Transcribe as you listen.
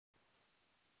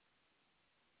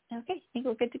Okay, I think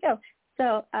we're good to go.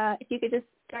 So if you could just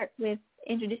start with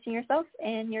introducing yourself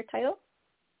and your title.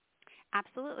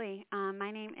 Absolutely.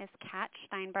 My name is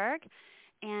Shteynberg,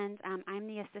 and I'm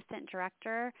the Assistant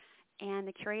Director and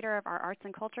the Curator of our Arts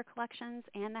and Culture Collections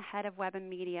and the Head of Web and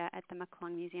Media at the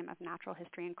McClung Museum of Natural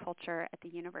History and Culture at the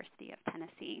University of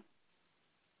Tennessee.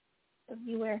 So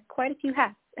you wear quite a few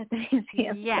hats at the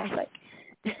museum. Yes.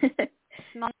 Like.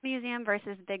 Small museum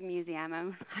versus big museum.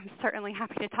 I'm certainly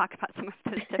happy to talk about some of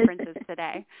those differences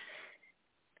today.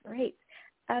 Great.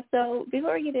 So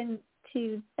before we get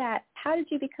into that, how did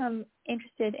you become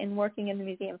interested in working in the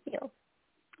museum field?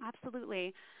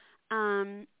 Absolutely.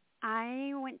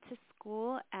 I went to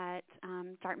school at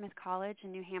Dartmouth College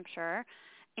in New Hampshire,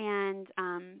 and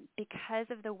because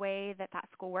of the way that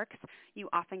school works, you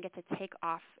often get to take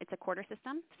off. It's a quarter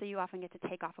system, so you often get to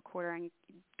take off a quarter and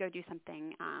go do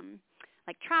something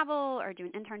like travel or do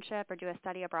an internship or do a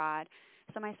study abroad.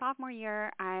 So my sophomore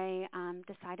year, I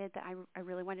decided that I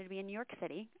really wanted to be in New York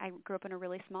City. I grew up in a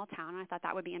really small town, and I thought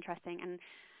that would be interesting. And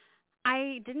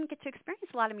I didn't get to experience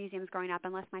a lot of museums growing up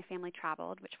unless my family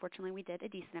traveled, which fortunately we did a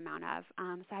decent amount of.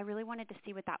 So I really wanted to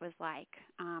see what that was like.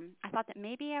 I thought that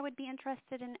maybe I would be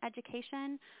interested in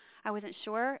education. I wasn't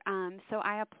sure. So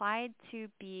I applied to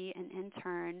be an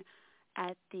intern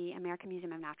at the American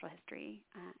Museum of Natural History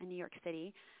in New York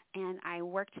City. And I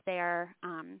worked there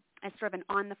as sort of an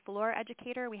on-the-floor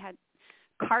educator. We had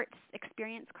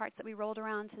experience carts that we rolled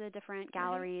around to the different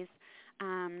galleries.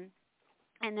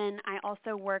 And then I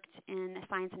also worked in a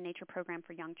science and nature program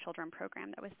for young children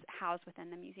program that was housed within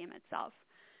the museum itself.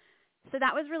 So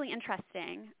that was really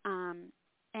interesting.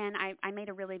 And I made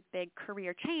a really big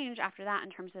career change after that in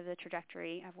terms of the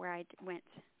trajectory of where I went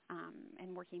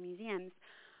and working in museums.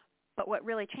 But what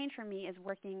really changed for me is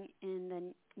working in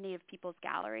the Native Peoples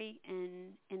Gallery in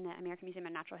the American Museum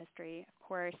of Natural History. Of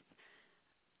course,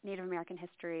 Native American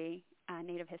history,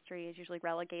 Native history is usually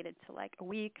relegated to like a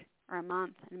week or a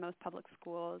month in most public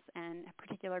schools, and a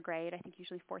particular grade, I think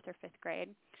usually 4th or 5th grade.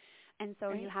 And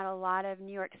so you had a lot of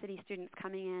New York City students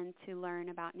coming in to learn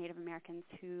about Native Americans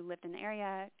who lived in the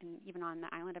area, and even on the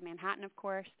island of Manhattan, of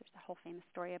course. There's a whole famous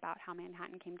story about how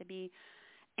Manhattan came to be.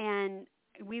 And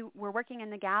we were working in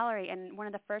the gallery, and one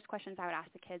of the first questions I would ask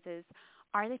the kids is,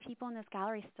 are the people in this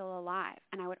gallery still alive?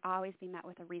 And I would always be met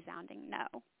with a resounding no.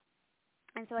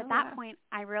 And so at that point,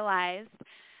 I realized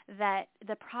that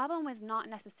the problem was not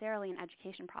necessarily an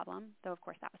education problem, though of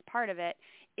course that was part of it.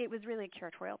 It was really a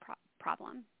curatorial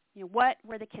problem. You know, what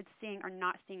were the kids seeing or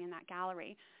not seeing in that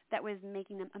gallery that was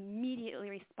making them immediately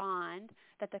respond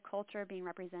that the culture being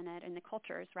represented, and the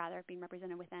cultures rather being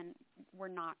represented within, were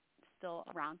not still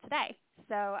around today.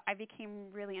 So I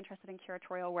became really interested in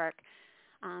curatorial work,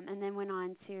 and then went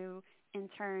on to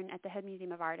intern at the Hood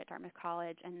Museum of Art at Dartmouth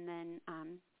College, and then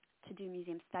to do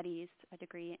museum studies,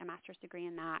 a master's degree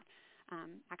in that,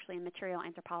 actually in material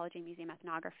anthropology, museum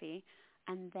ethnography,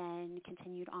 and then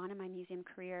continued on in my museum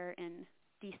career in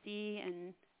D.C.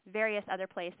 and various other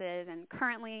places, and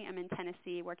currently I'm in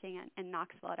Tennessee working in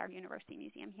Knoxville at our university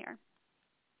museum here.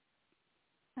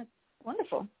 That's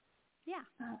wonderful. Yeah.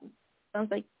 Sounds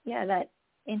like, that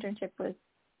internship was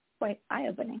quite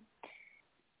eye-opening.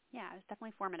 Yeah, it was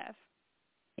definitely formative.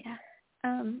 Yeah.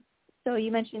 So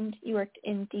you mentioned you worked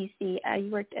in D.C.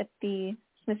 You worked at the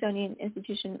Smithsonian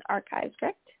Institution Archives,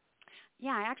 correct?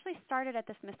 Yeah, I actually started at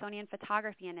the Smithsonian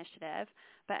Photography Initiative,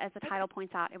 but as the title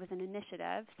points out, it was an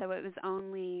initiative, so it was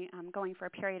only going for a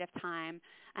period of time.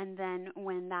 And then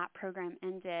when that program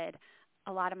ended,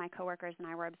 a lot of my coworkers and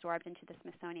I were absorbed into the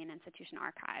Smithsonian Institution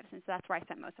Archives, and so that's where I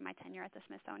spent most of my tenure at the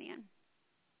Smithsonian.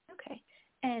 Okay.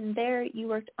 And there you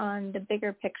worked on the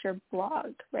Bigger Picture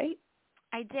blog, right?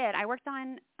 I did. I worked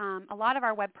on a lot of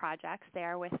our web projects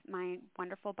there with my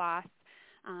wonderful boss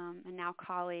and now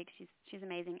colleague. She's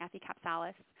amazing, Effie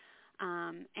Capsalis.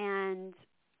 And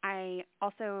I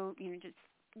also, just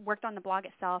worked on the blog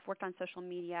itself, worked on social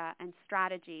media and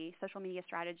social media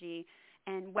strategy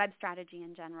and web strategy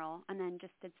in general, and then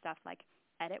just did stuff like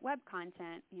edit web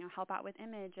content, help out with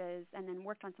images, and then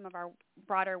worked on some of our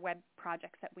broader web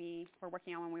projects that we were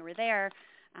working on when we were there,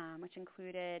 which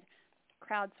included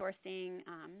crowdsourcing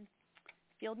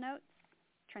field notes,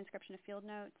 transcription of field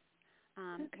notes.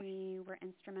 We were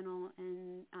instrumental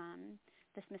in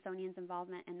the Smithsonian's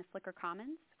involvement in the Flickr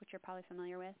Commons, which you're probably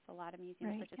familiar with. A lot of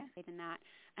museums participate in that.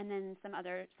 And then some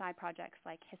other side projects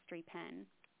like History Pen.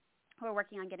 We're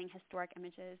working on getting historic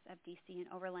images of DC and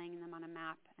overlaying them on a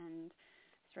map and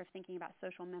sort of thinking about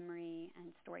social memory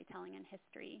and storytelling and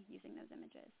history using those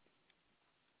images.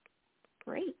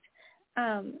 Great.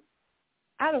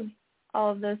 Out of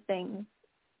all of those things,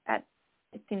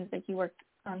 it seems like you worked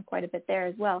on quite a bit there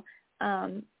as well.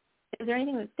 Is there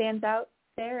anything that stands out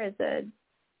there as a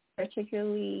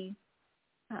particularly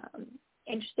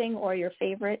interesting or your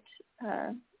favorite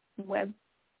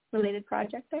web-related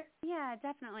project there? Yeah,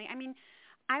 definitely. I mean,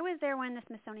 I was there when the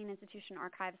Smithsonian Institution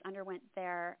Archives underwent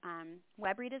their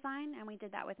web redesign, and we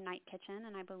did that with Night Kitchen,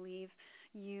 and I believe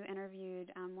you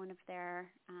interviewed one of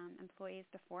their employees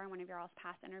before in one of your all's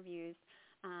past interviews.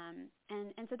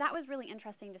 And so that was really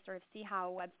interesting to sort of see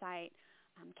how a website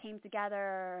came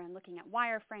together, and looking at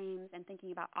wireframes and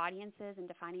thinking about audiences and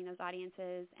defining those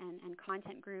audiences and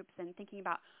content groups, and thinking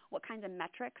about what kinds of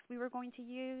metrics we were going to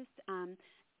use. And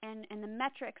the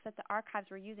metrics that the archives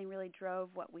were using really drove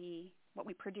what we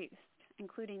produced,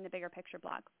 including the Bigger Picture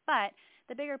blog. But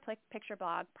the Bigger Picture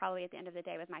blog, probably at the end of the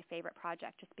day, was my favorite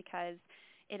project, just because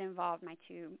it involved my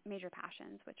two major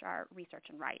passions, which are research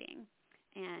and writing,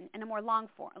 and a more long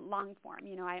form.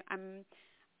 You know,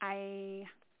 I'm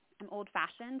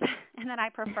old-fashioned, and that I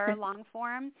prefer long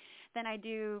form than I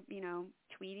do, you know,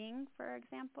 tweeting, for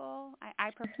example. I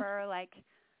prefer, like,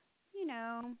 you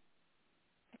know,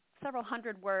 several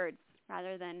hundred words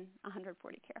rather than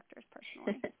 140 characters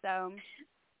personally. So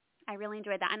I really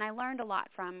enjoyed that. And I learned a lot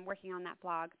from working on that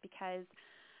blog because,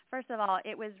 first of all,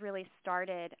 it was really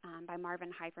started by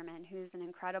Marvin Heiferman, who's an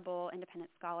incredible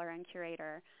independent scholar and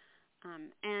curator.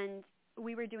 And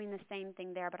we were doing the same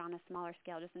thing there, but on a smaller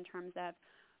scale, just in terms of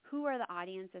who are the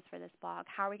audiences for this blog?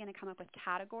 How are we going to come up with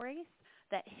categories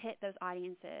that hit those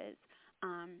audiences?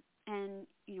 And,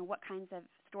 you know, what kinds of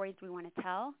stories do we want to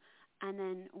tell? And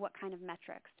then what kind of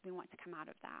metrics do we want to come out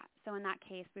of that? So in that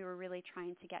case, we were really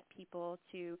trying to get people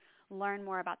to learn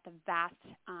more about the vast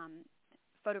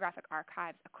photographic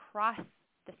archives across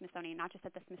the Smithsonian, not just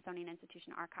at the Smithsonian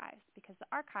Institution Archives, because the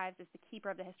archives is the keeper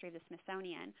of the history of the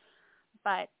Smithsonian,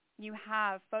 but you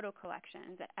have photo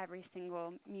collections at every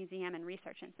single museum and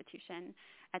research institution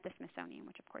at the Smithsonian,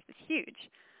 which of course is huge.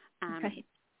 Right.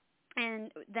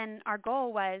 And then our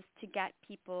goal was to get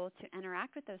people to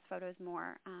interact with those photos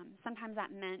more. Sometimes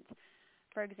that meant,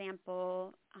 for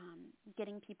example,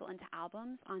 getting people into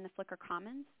albums on the Flickr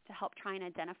Commons to help try and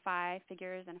identify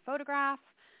figures in a photograph.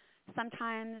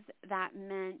 Sometimes that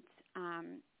meant,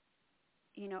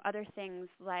 you know, other things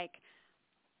like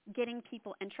getting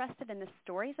people interested in the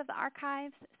stories of the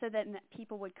archives so that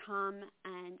people would come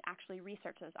and actually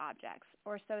research those objects,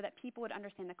 or so that people would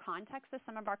understand the context of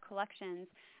some of our collections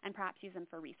and perhaps use them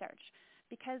for research.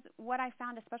 Because what I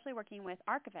found, especially working with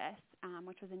archivists,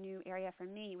 which was a new area for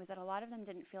me, was that a lot of them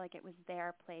didn't feel like it was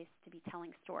their place to be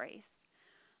telling stories.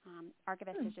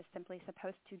 Archivist is just simply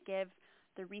supposed to give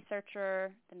the researcher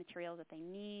the materials that they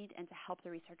need, and to help the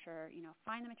researcher, you know,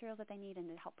 find the materials that they need, and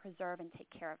to help preserve and take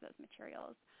care of those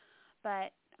materials.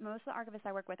 But most of the archivists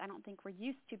I work with, I don't think we're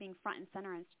used to being front and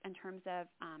center in terms of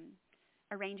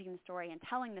arranging the story and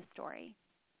telling the story.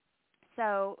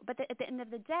 So, but at the end of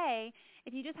the day,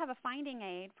 if you just have a finding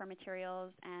aid for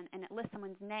materials and it lists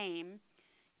someone's name,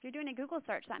 if you're doing a Google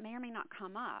search, that may or may not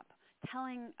come up.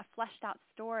 Telling a fleshed out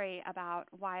story about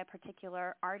why a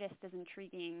particular artist is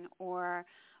intriguing, or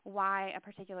why a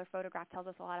particular photograph tells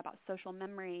us a lot about social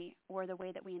memory, or the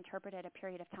way that we interpreted a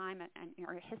period of time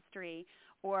or history,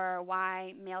 or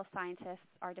why male scientists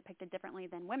are depicted differently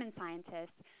than women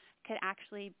scientists, could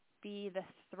actually be the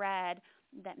thread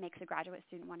that makes a graduate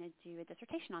student want to do a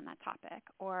dissertation on that topic,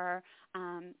 or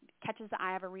catches the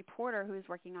eye of a reporter who's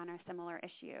working on a similar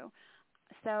issue.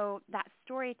 So that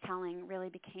storytelling really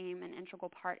became an integral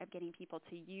part of getting people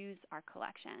to use our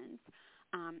collections.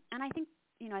 And I think,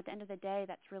 you know, at the end of the day,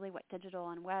 that's really what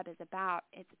digital and web is about.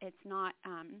 It's not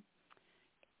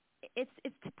it's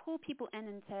to pull people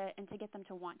in and to get them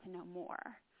to want to know more.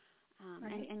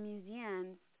 Right. And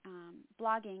museums,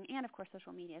 blogging, and of course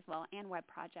social media as well, and web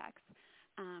projects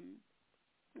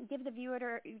give the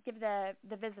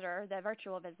visitor, the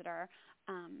virtual visitor,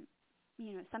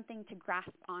 you know, something to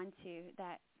grasp onto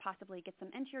that possibly gets them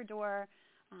into your door,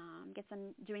 gets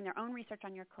them doing their own research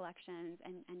on your collections,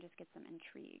 and just gets them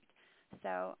intrigued.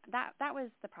 So that was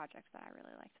the project that I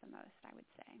really liked the most, I would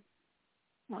say.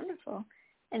 Wonderful.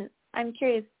 And I'm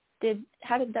curious,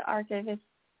 how did the archivist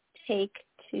take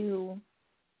to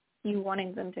you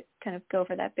wanting them to kind of go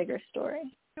for that bigger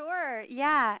story? Sure,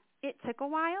 yeah. It took a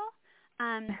while.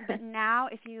 But now,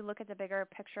 if you look at the Bigger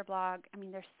Picture blog, I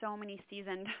mean, there's so many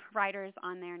seasoned writers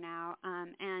on there now.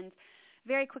 And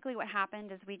very quickly what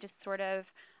happened is we just sort of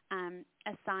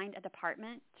assigned a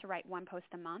department to write one post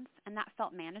a month, and that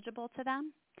felt manageable to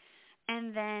them.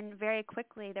 And then very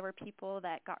quickly there were people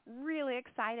that got really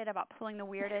excited about pulling the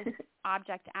weirdest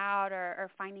object out,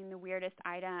 or finding the weirdest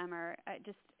item, or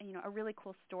just, you know, a really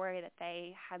cool story that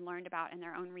they had learned about in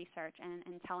their own research, and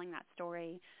telling that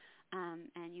story. and,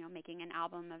 making an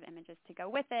album of images to go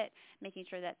with it, making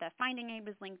sure that the finding aid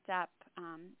was linked up,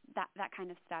 that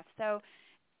kind of stuff. So,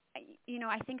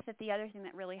 I think that the other thing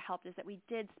that really helped is that we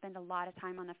did spend a lot of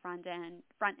time on the front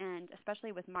end,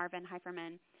 especially with Marvin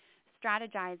Heiferman,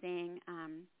 strategizing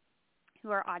who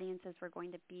our audiences were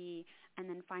going to be, and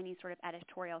then finding sort of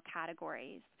editorial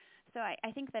categories. So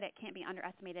I think that it can't be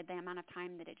underestimated the amount of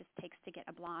time that it just takes to get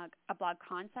a blog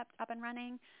concept up and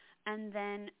running. And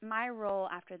then my role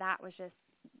after that was just,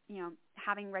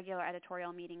 having regular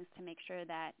editorial meetings to make sure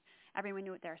that everyone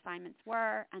knew what their assignments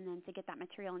were, and then to get that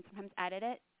material and sometimes edit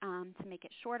it to make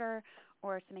it shorter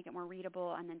or to make it more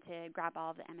readable, and then to grab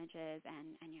all of the images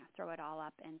and throw it all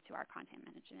up into our content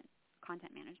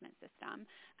management system.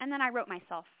 And then I wrote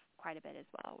myself quite a bit as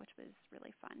well, which was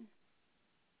really fun.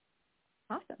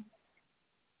 Awesome.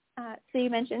 So you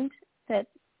mentioned that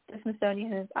the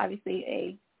Smithsonian is obviously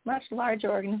a much larger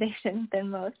organization than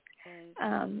most.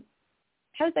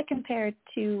 How does that compare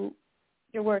to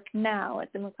your work now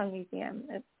at the McClung Museum?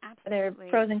 Are there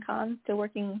pros and cons to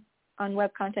working on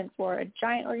web content for a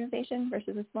giant organization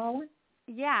versus a small one?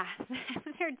 Yeah,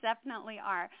 there definitely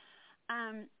are.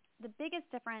 The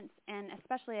biggest difference in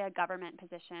especially a government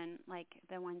position like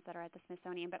the ones that are at the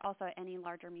Smithsonian, but also at any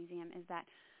larger museum, is that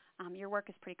your work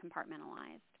is pretty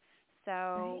compartmentalized.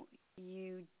 So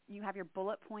you have your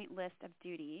bullet point list of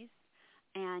duties,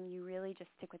 and you really just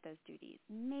stick with those duties.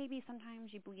 Maybe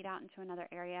sometimes you bleed out into another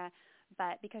area,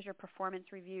 but because your performance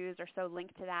reviews are so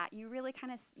linked to that, you really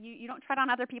kind of, you don't tread on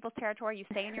other people's territory. You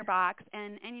stay in your box,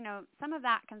 and some of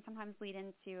that can sometimes lead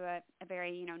into a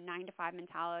very 9-to-5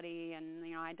 mentality, and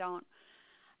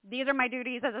these are my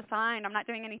duties as assigned. I'm not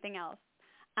doing anything else.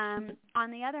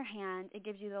 On the other hand, it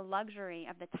gives you the luxury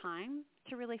of the time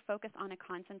to really focus on a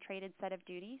concentrated set of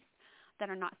duties that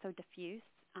are not so diffuse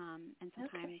and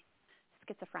sometimes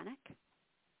schizophrenic.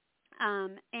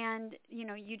 And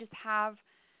you just have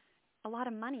a lot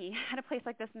of money at a place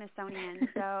like the Smithsonian.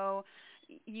 So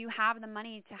you have the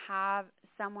money to have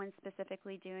someone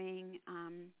specifically doing,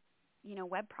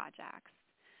 web projects.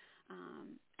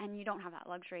 And you don't have that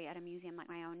luxury at a museum like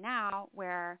my own now,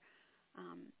 where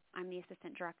I'm the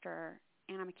assistant director,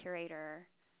 and I'm a curator,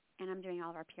 and I'm doing all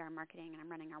of our PR marketing, and I'm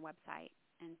running our website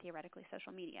and theoretically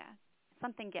social media.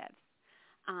 Something gives.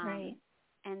 Right.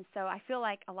 And so I feel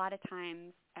like a lot of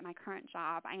times at my current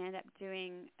job, I end up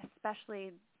doing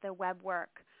especially the web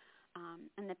work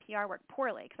and the PR work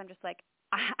poorly, because I'm just like,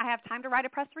 I have time to write a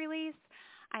press release.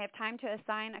 I have time to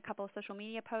assign a couple of social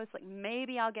media posts. Like,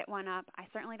 maybe I'll get one up. I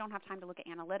certainly don't have time to look at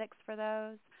analytics for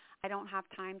those. I don't have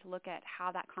time to look at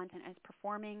how that content is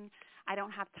performing. I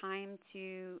don't have time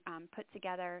to put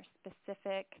together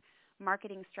specific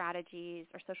marketing strategies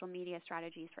or social media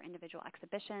strategies for individual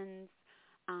exhibitions,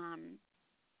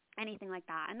 anything like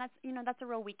that. And that's a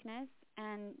real weakness.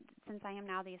 And since I am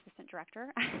now the assistant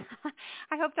director,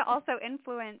 I hope to also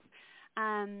influence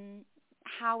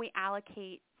how we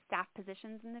allocate staff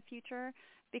positions in the future,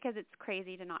 because it's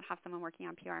crazy to not have someone working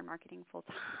on PR and marketing full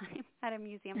time at a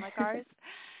museum like ours.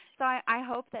 So I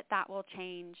hope that will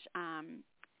change.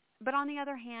 But on the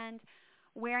other hand,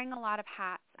 wearing a lot of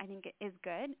hats, I think, is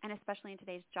good, and especially in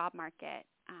today's job market.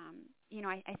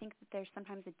 I think that there's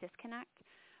sometimes a disconnect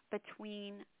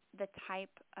between the type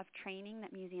of training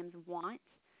that museums want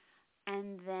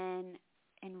and then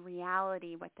in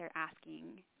reality what they're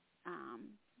asking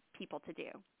people to do.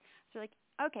 So like,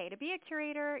 okay, to be a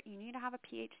curator, you need to have a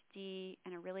PhD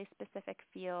in a really specific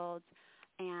field,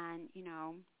 and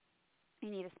you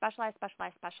need to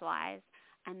specialize,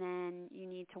 and then you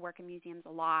need to work in museums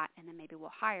a lot, and then maybe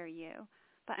we'll hire you.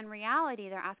 But in reality,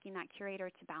 they're asking that curator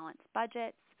to balance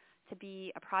budgets, to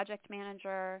be a project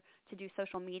manager, to do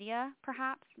social media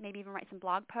perhaps, maybe even write some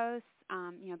blog posts,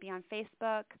 be on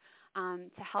Facebook,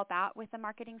 to help out with the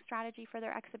marketing strategy for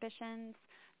their exhibitions,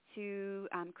 to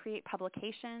create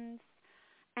publications.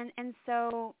 And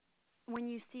so when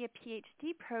you see a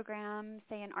PhD program,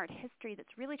 say in art history,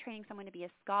 that's really training someone to be a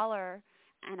scholar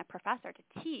and a professor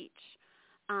to teach,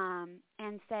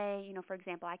 and say, for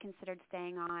example, I considered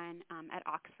staying on at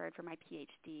Oxford for my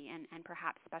PhD and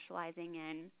perhaps specializing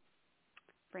in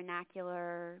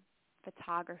vernacular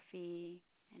photography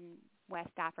in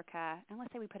West Africa, and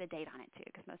let's say we put a date on it too,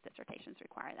 because most dissertations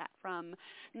require that, from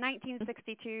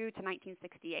 1962 to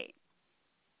 1968.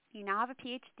 You now have a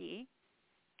PhD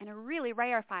in a really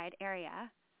rarefied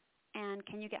area, and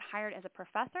can you get hired as a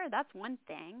professor? That's one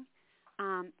thing.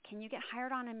 Can you get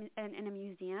hired in a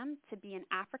museum to be an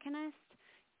Africanist?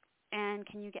 And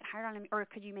can you get hired or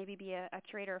could you maybe be a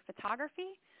curator of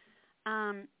photography?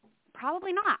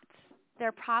 Probably not. There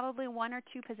are probably one or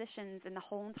two positions in the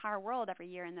whole entire world every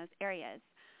year in those areas.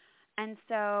 And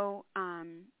so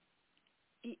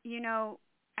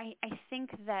I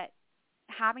think that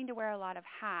having to wear a lot of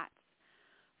hats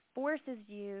forces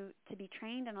you to be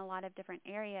trained in a lot of different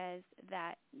areas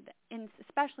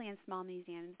especially in small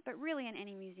museums, but really in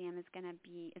any museum is going to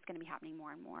be happening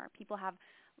more and more. People have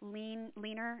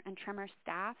leaner and trimmer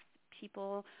staffs.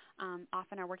 People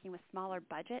often are working with smaller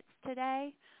budgets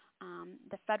today.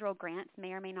 The federal grants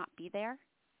may or may not be there,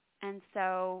 and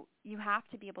so you have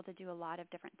to be able to do a lot of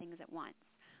different things at once.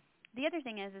 The other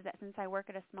thing is that since I work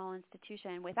at a small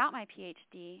institution without my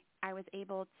PhD, I was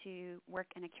able to work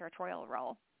in a curatorial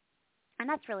role. And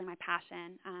that's really my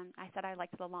passion. I said I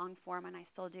liked the long form, and I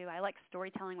still do. I like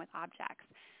storytelling with objects.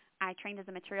 I trained as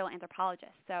a material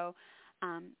anthropologist. So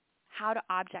how do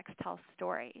objects tell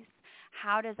stories?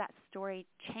 How does that story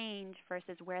change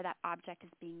versus where that object is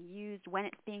being used, when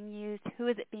it's being used, who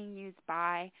is it being used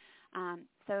by?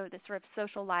 So the sort of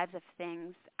social lives of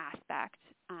things aspect.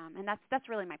 And that's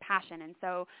really my passion. And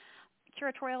so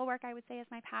curatorial work, I would say, is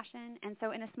my passion. And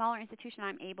so in a smaller institution,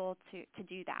 I'm able to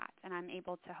do that. And I'm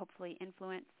able to hopefully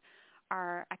influence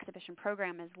our exhibition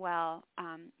program as well,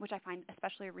 which I find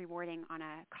especially rewarding on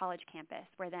a college campus,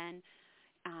 where then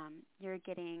you're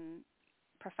getting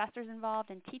professors involved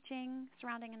in teaching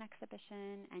surrounding an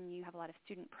exhibition, and you have a lot of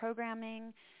student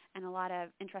programming and a lot of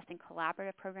interesting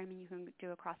collaborative programming you can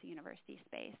do across the university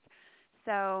space.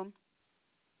 So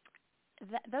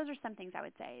those are some things I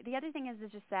would say. The other thing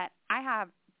is just that I have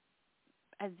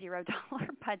a $0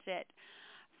 budget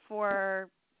for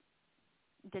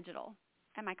digital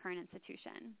at my current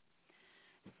institution.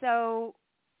 So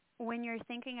when you're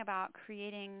thinking about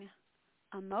creating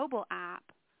a mobile app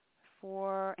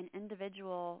for an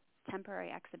individual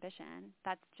temporary exhibition,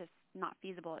 that's just not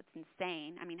feasible. It's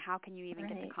insane. I mean, how can you even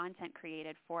get the content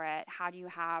created for it? How do you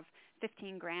have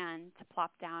 $15,000 to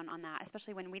plop down on that?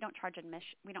 Especially when we don't charge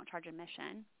admission,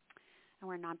 and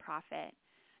we're a nonprofit,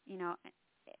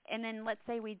 And then let's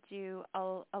say we do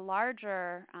a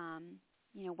larger,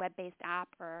 web-based app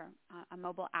or a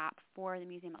mobile app for the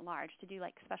museum at large to do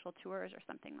like special tours or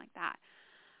something like that.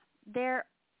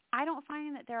 I don't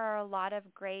find that there are a lot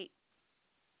of great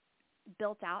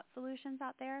built-out solutions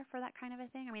out there for that kind of a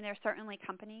thing. I mean, there are certainly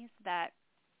companies that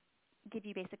give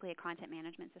you basically a content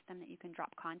management system that you can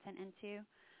drop content into,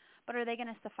 but are they going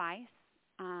to suffice?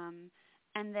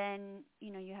 And then,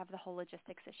 you have the whole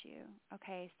logistics issue.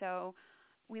 Okay, so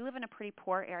we live in a pretty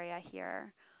poor area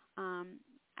here.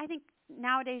 I think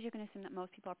nowadays you can assume that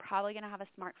most people are probably going to have a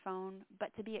smartphone,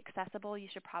 but to be accessible, you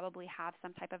should probably have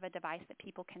some type of a device that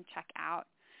people can check out.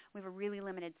 We have a really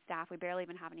limited staff. We barely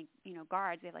even have any,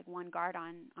 guards. We have like one guard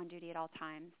on duty at all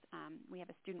times. We have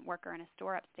a student worker in a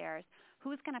store upstairs.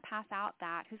 Who's going to pass out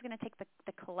that? Who's going to take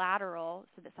the collateral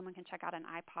so that someone can check out an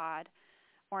iPod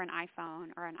or an iPhone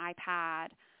or an iPad?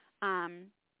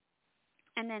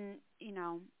 And then,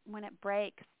 when it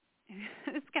breaks,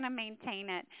 who's going to maintain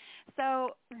it?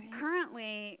 So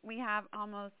currently we have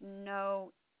almost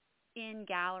no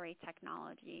in-gallery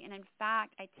technology. And in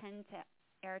fact, I tend to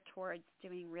err towards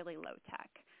doing really low tech,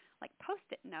 like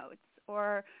Post-it notes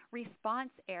or response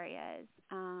areas.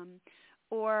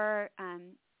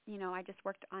 I just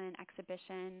worked on an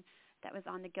exhibition that was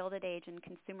on the Gilded Age and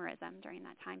consumerism during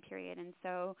that time period. And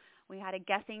so we had a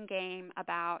guessing game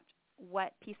about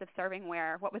what piece of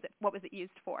servingware, what was it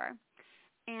used for?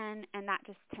 And that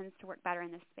just tends to work better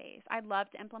in this space. I'd love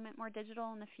to implement more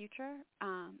digital in the future,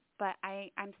 but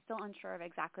I'm still unsure of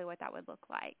exactly what that would look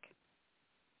like.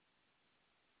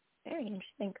 Very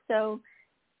interesting. So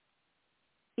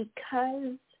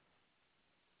because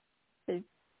there's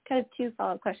kind of two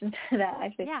follow-up questions to that,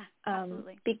 actually. Yeah,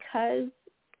 absolutely. Because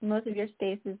most of your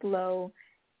space is low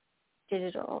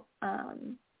digital,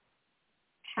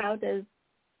 how does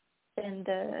then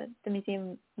the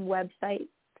museum website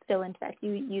fill into that? Do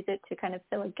you use it to kind of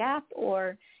fill a gap,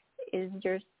 or is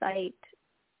your site,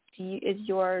 is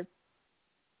your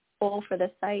goal for the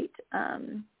site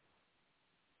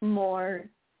more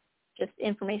just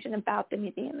information about the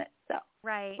museum itself?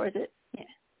 Right. Or is it, yeah.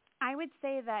 I would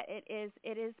say that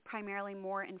it is primarily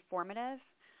more informative.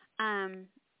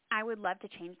 I would love to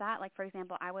change that. Like, for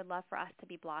example, I would love for us to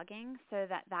be blogging so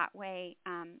that way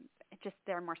just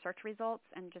there are more search results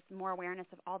and just more awareness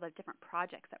of all the different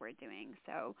projects that we're doing.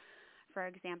 So, for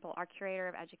example, our Curator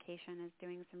of Education is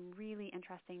doing some really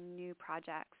interesting new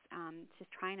projects to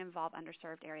try and involve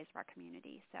underserved areas of our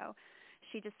community. So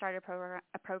she just started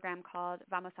a program called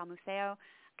Vamos al Museo,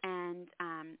 and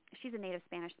she's a native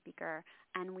Spanish speaker,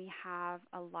 and we have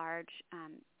a large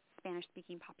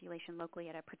Spanish-speaking population locally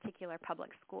at a particular public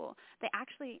school. They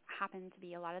actually happen to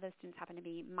be, a lot of those students happen to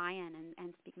be Mayan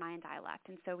and speak Mayan dialect,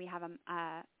 and so we have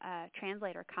a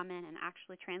translator come in and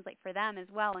actually translate for them as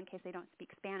well in case they don't speak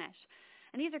Spanish.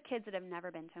 And these are kids that have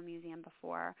never been to a museum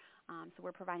before, so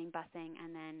we're providing busing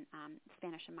and then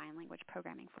Spanish and Mayan language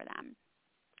programming for them.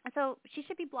 And so she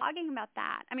should be blogging about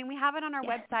that. I mean, we have it on our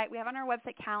website. We have it on our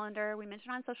website calendar. We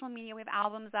mention it on social media. We have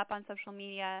albums up on social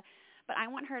media. But I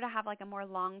want her to have like a more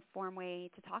long-form way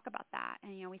to talk about that.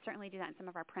 And, we certainly do that in some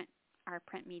of our print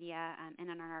media and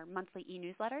in our monthly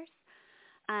e-newsletters.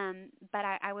 But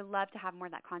I would love to have more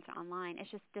of that content online.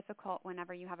 It's just difficult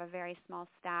whenever you have a very small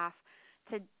staff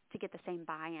to get the same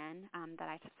buy-in that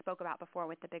I spoke about before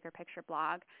with the Bigger Picture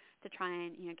blog, to try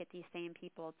and get these same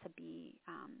people to be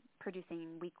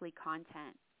producing weekly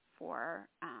content for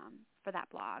that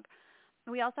blog.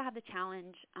 We also have the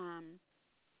challenge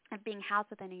of being housed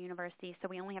within a university, so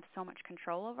we only have so much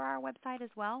control over our website as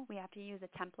well. We have to use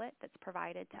a template that's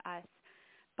provided to us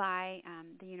by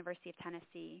the University of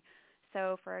Tennessee.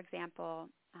 So, for example,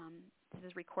 this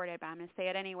is recorded, but I'm going to say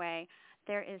it anyway.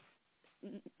 There is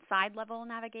side level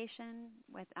navigation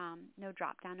with no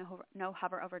drop down, no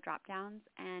hover over drop downs,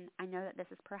 and I know that this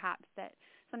is perhaps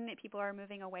something that people are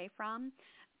moving away from,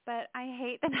 but I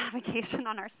hate the navigation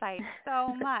on our site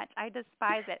so much. I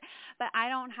despise it, but I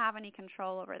don't have any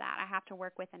control over that. I have to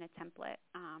work within a template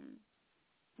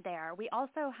there. We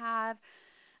also have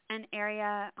an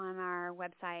area on our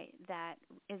website that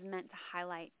is meant to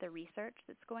highlight the research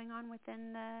that's going on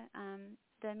within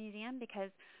the museum, because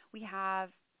we have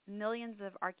millions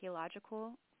of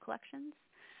archaeological collections,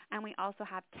 and we also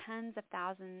have tens of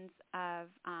thousands of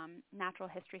natural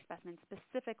history specimens,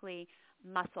 specifically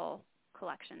mussel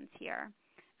collections here.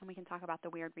 And we can talk about the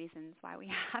weird reasons why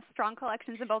we have strong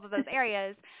collections in both of those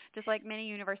areas, just like many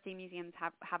university museums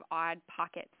have odd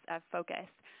pockets of focus.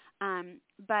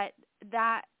 But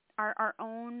that our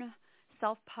own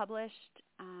self-published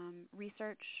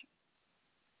research,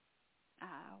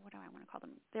 what do I want to call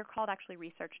them? They're called actually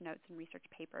research notes and research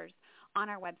papers on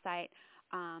our website.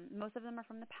 Most of them are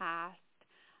from the past.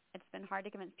 It's been hard to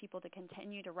convince people to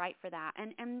continue to write for that.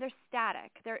 And they're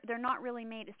static. They're not really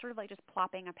made. It's sort of like just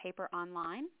plopping a paper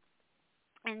online.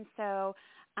 And so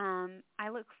I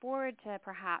look forward to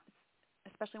perhaps,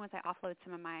 especially once I offload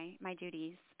some of my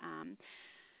duties,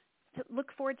 to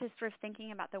look forward to sort of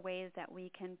thinking about the ways that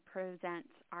we can present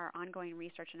our ongoing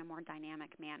research in a more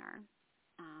dynamic manner.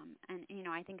 And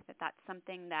I think that that's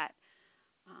something that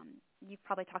you've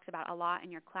probably talked about a lot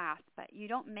in your class, but you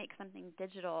don't make something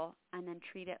digital and then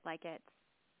treat it like it's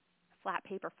flat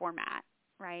paper format,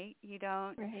 right? You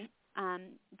don't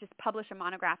just publish a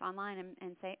monograph online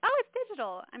and say, oh, it's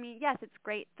digital. I mean, yes, it's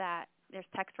great that there's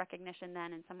text recognition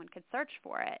then and someone could search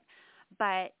for it,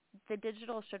 but the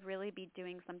digital should really be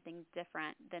doing something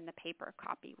different than the paper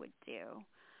copy would do.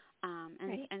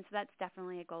 And so that's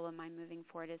definitely a goal of mine moving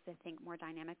forward, is to think more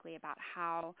dynamically about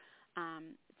how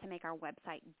to make our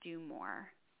website do more.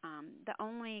 The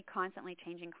only constantly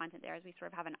changing content there is we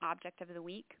sort of have an object of the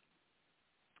week.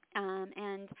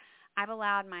 And I've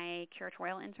allowed my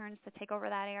curatorial interns to take over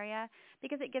that area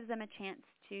because it gives them a chance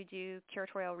to do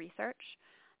curatorial research.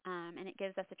 And it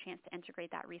gives us a chance to integrate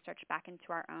that research back into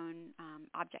our own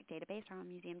object database, our own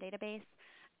museum database,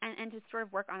 and to sort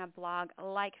of work on a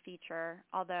blog-like feature,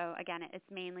 although, again, it's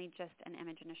mainly just an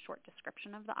image and a short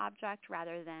description of the object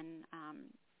rather than,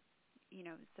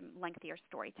 some lengthier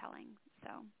storytelling. So.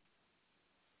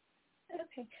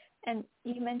 Okay. And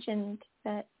you mentioned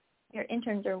that your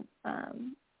interns are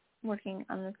working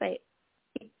on the site.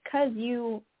 Because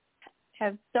you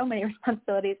have so many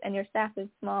responsibilities and your staff is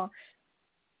small,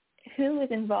 who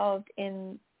is involved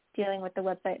in dealing with the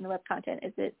website and the web content?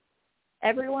 Is it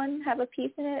everyone have a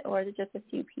piece in it, or is it just a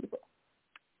few people?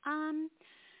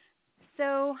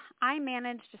 So I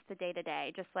manage just the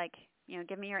day-to-day, just like,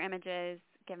 give me your images,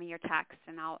 give me your text,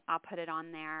 and I'll put it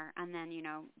on there. And then,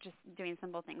 just doing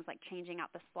simple things like changing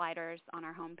out the sliders on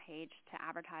our homepage to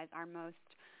advertise our most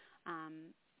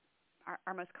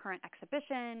current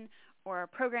exhibition or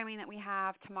programming that we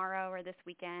have tomorrow or this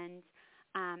weekend.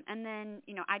 And then,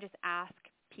 I just ask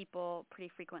people pretty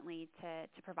frequently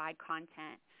to provide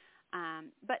content.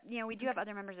 But, we do have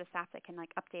other members of staff that can,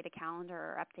 like, update a calendar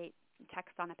or update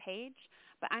text on a page.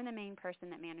 But I'm the main person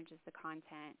that manages the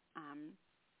content.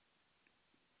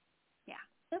 Yeah.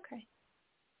 Okay.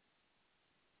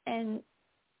 And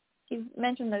you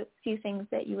mentioned a few things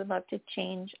that you would love to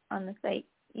change on the site.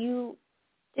 You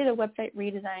did a website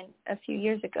redesign a few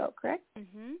years ago, correct?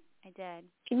 Mm-hmm. I did.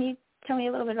 Can you tell me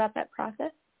a little bit about that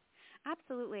process?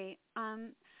 Absolutely.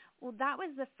 Well, that was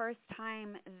the first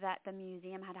time that the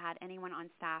museum had anyone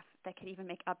on staff that could even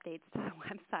make updates to the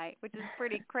website, which is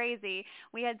pretty crazy.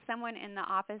 We had someone in the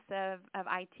office of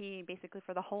IT basically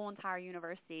for the whole entire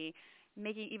university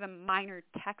making even minor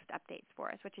text updates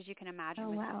for us, which, as you can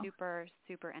imagine, was super,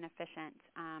 super inefficient.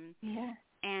 Yeah.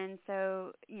 And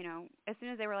so, as soon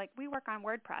as they were like, we work on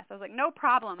WordPress, I was like, no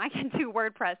problem. I can do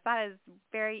WordPress. That is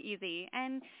very easy.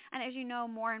 And as you know,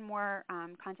 more and more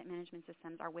content management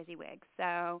systems are WYSIWYG.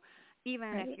 So even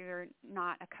if you're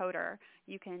not a coder,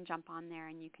 you can jump on there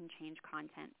and you can change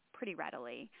content pretty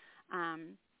readily.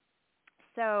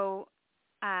 So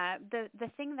the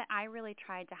thing that I really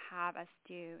tried to have us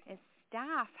do is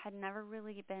staff had never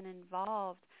really been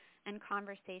involved in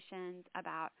conversations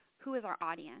about who is our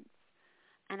audience.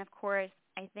 And of course,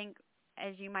 I think,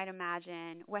 as you might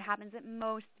imagine, what happens at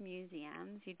most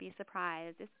museums, you'd be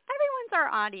surprised, is everyone's our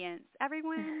audience.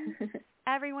 Everyone.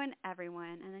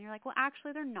 And then you're like, well,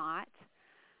 actually, they're not.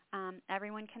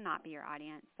 Everyone cannot be your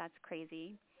audience. That's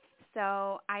crazy.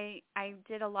 So I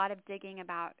did a lot of digging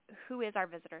about who is our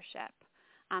visitorship,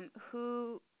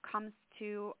 who comes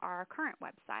to our current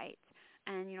website,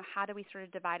 and how do we sort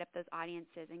of divide up those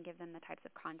audiences and give them the types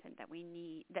of content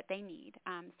that they need.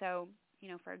 So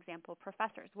for example,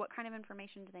 professors, what kind of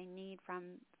information do they need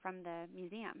from the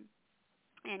museum?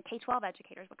 And K-12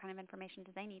 educators, what kind of information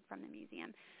do they need from the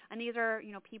museum? And these are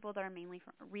people that are mainly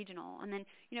regional. And then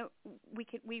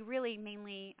we really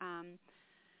mainly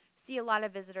see a lot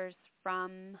of visitors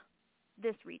from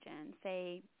this region,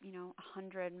 say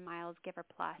 100 miles, give or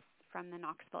plus, from the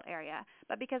Knoxville area.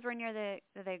 But because we're near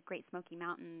the Great Smoky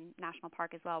Mountain National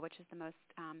Park as well, which is the most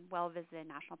well-visited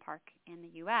national park in the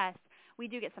U.S., we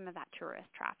do get some of that tourist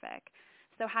traffic.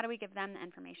 So how do we give them the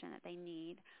information that they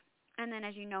need? And then,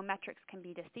 as you know, metrics can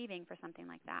be deceiving for something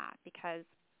like that because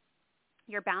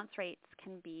your bounce rates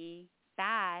can be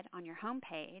bad on your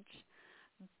homepage.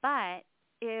 But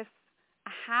if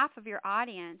half of your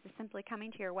audience is simply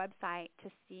coming to your website to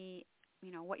see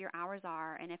what your hours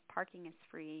are and if parking is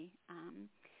free,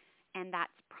 and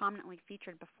that's prominently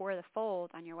featured before the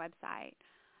fold on your website,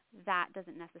 that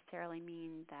doesn't necessarily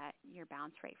mean that your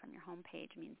bounce rate from your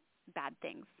homepage means bad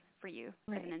things for you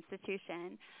as an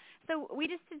institution. So we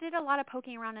just did a lot of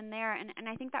poking around in there, and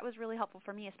I think that was really helpful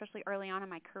for me, especially early on in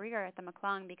my career at the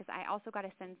McClung, because I also got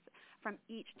a sense from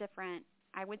each different,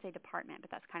 I would say department,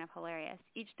 but that's kind of hilarious,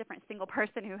 each different single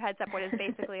person who heads up what is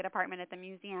basically a department at the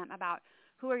museum about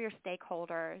who are your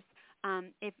stakeholders.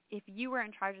 If you were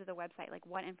in charge of the website, like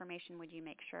what information would you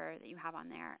make sure that you have on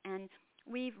there? And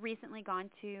we've recently gone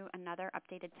to another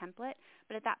updated template,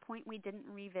 but at that point we didn't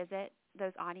revisit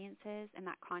those audiences and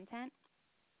that content,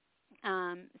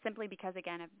 simply because,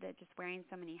 again, of just wearing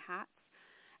so many hats.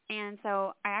 And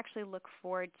so I actually look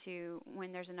forward to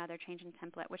when there's another change in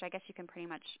template, which I guess you can pretty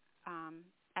much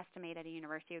estimate at a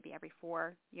university would be every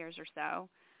 4 years or so.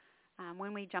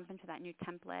 When we jump into that new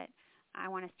template, I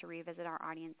want us to revisit our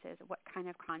audiences, what kind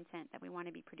of content that we want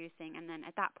to be producing. And then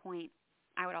at that point,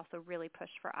 I would also really push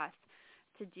for us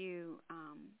to do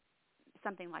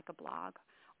something like a blog,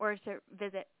 or to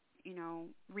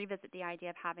revisit the idea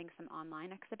of having some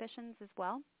online exhibitions as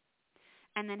well.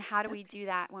 And then how do we do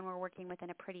that when we're working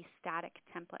within a pretty static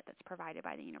template that's provided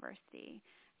by the university?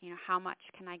 How much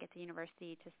can I get the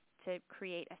university to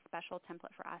create a special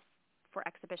template for us for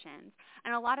exhibitions?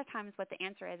 And a lot of times what the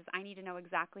answer is I need to know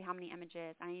exactly how many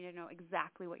images, I need to know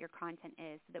exactly what your content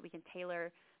is so that we can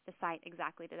tailor the site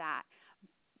exactly to that.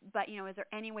 But, is there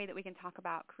any way that we can talk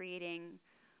about creating,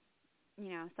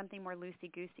 something more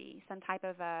loosey-goosey, some type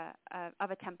of a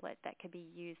template that could be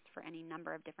used for any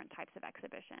number of different types of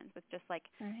exhibitions with just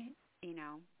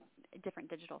different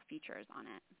digital features on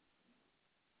it?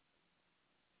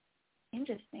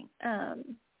 Interesting.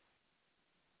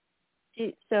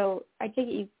 So I take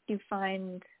it you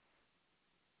find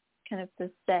kind of the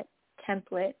set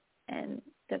template and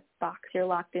the box you're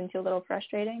locked into a little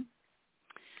frustrating?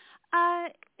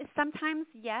 Sometimes,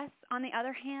 yes. On the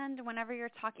other hand, whenever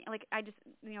you're talking, I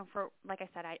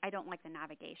don't like the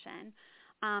navigation.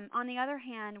 On the other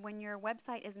hand, when your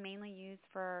website is mainly used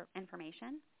for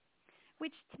information,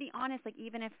 which, to be honest,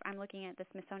 even if I'm looking at the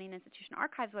Smithsonian Institution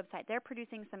Archives website, they're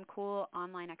producing some cool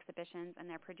online exhibitions and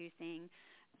they're producing,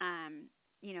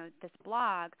 this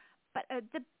blog. But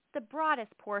the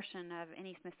broadest portion of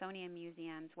any Smithsonian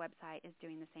museum's website is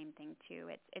doing the same thing too.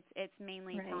 It's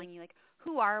mainly telling you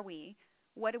who are we,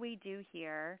 what do we do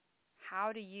here,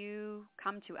 how do you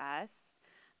come to us,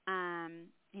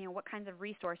 what kinds of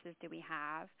resources do we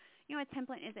have. A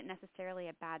template isn't necessarily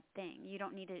a bad thing. You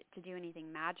don't need it to do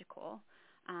anything magical.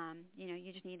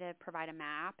 You just need to provide a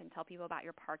map and tell people about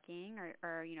your parking,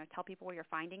 or tell people where your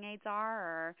finding aids are,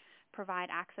 or provide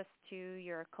access to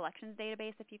your collections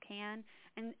database if you can.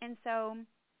 And so,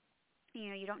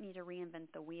 you don't need to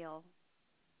reinvent the wheel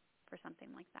for something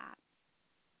like that.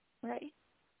 Right.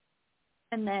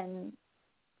 And then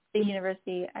the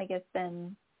university, I guess,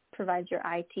 then provides your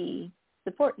IT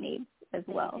support needs as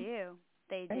well.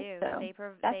 They right? do. So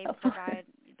They helpful. provide.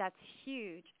 That's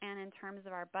huge. And in terms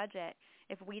of our budget,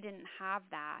 if we didn't have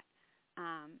that,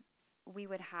 we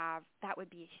would have that would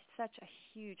be such a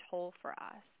huge hole for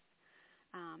us.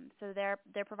 So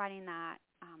they're providing that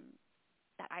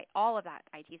all of that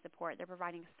IT support. They're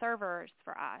providing servers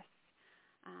for us.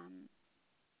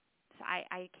 So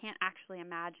I can't actually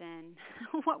imagine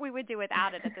what we would do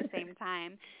without it at the same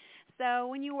time. So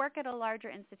when you work at a larger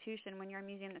institution, when you're a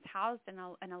museum that's housed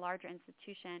in a larger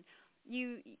institution,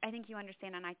 I think you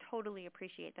understand, and I totally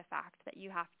appreciate the fact that you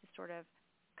have to sort of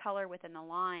color within the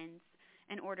lines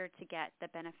in order to get the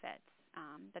benefits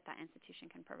that institution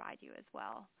can provide you as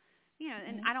well.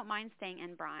 And I don't mind staying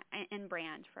in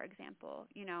brand, for example.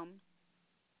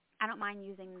 I don't mind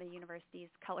using the university's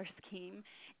color scheme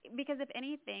because, if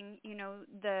anything,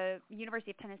 the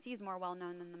University of Tennessee is more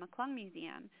well-known than the McClung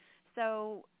Museum.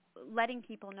 So letting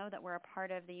people know that we're a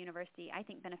part of the university, I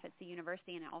think, benefits the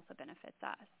university, and it also benefits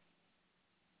us.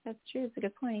 That's true. It's a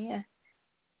good point, yeah.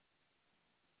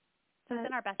 So it's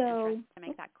in our best interest to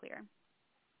make that clear.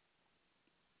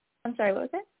 I'm sorry, what was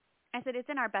that? I said it's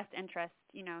in our best interest,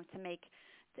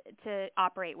 to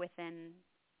operate within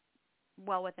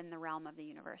the realm of the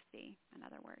university, in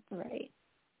other words. Right.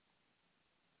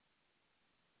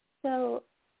 So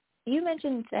you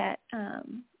mentioned that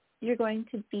you're going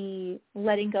to be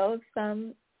letting go of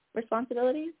some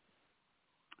responsibilities?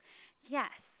 Yes,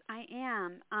 I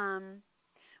am.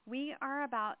 We are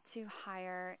about to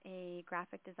hire a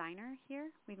graphic designer here.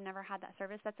 We've never had that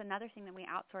service. That's another thing that we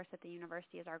outsource at the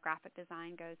university is our graphic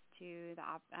design goes to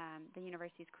the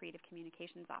university's creative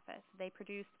communications office. They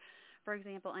produce, for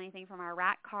example, anything from our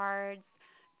rack cards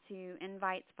to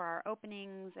invites for our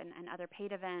openings and other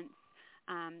paid events,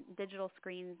 digital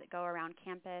screens that go around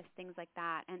campus, things like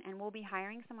that. And we'll be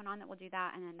hiring someone on that will do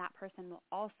that, and then that person will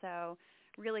also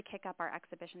really kick up our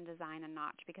exhibition design a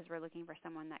notch because we're looking for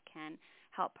someone that can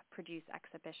help produce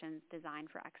exhibitions, design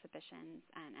for exhibitions,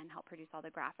 and help produce all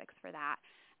the graphics for that.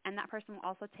 And that person will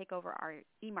also take over our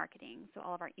e-marketing, so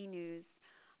all of our e-news,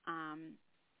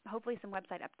 hopefully some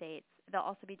website updates. They'll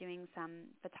also be doing some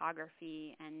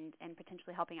photography and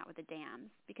potentially helping out with the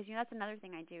dams because, that's another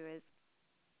thing I do is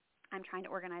I'm trying to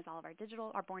organize all of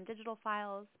our Born Digital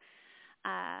files,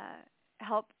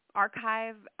 help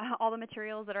archive all the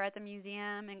materials that are at the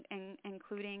museum, and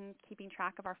including keeping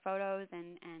track of our photos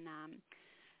and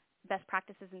best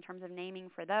practices in terms of naming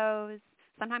for those.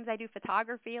 Sometimes I do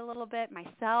photography a little bit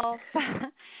myself.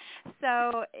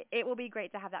 So it will be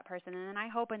great to have that person. And then I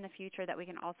hope in the future that we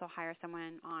can also hire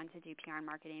someone on to do PR and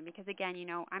marketing because, again,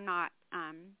 I'm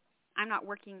not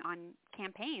working on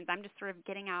campaigns. I'm just sort of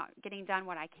getting done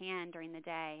what I can during the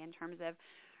day in terms of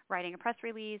writing a press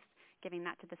release, giving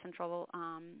that to the central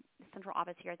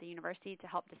office here at the university to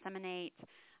help disseminate,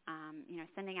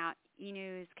 sending out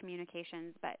e-news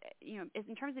communications. But,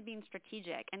 in terms of being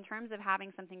strategic, in terms of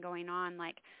having something going on,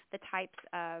 like the types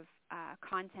of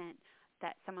content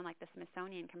that someone like the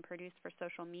Smithsonian can produce for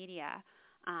social media,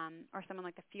 or someone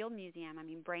like the Field Museum,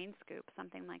 Brain Scoop,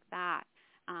 something like that.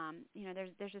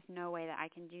 There's just no way that I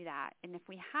can do that. And if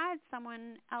we had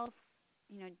someone else,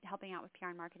 helping out with PR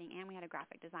and marketing, and we had a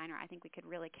graphic designer, I think we could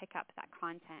really kick up that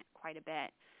content quite a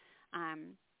bit.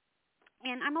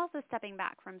 And I'm also stepping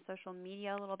back from social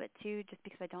media a little bit too, just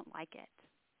because I don't like it.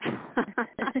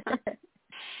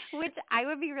 Which I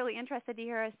would be really interested to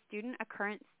hear a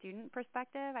current student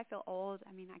perspective. I feel old.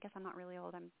 I guess I'm not really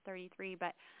old. I'm 33,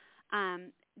 but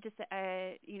just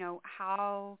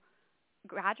how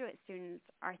graduate students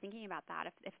are thinking about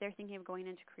that. If they're thinking of going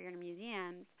into career in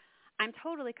museums, I'm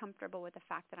totally comfortable with the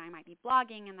fact that I might be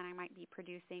blogging and that I might be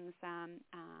producing some,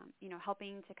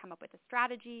 helping to come up with a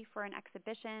strategy for an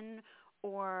exhibition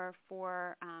or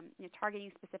for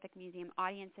targeting specific museum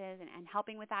audiences and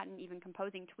helping with that and even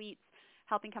composing tweets,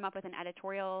 helping come up with an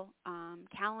editorial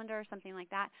calendar, something like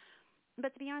that.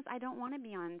 But to be honest, I don't want to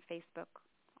be on Facebook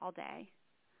all day,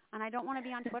 and I don't want to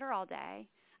be on Twitter all day,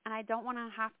 and I don't want to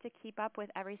have to keep up with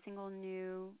every single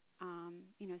new,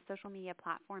 social media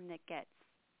platform that gets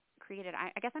created.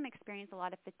 I guess I'm experiencing a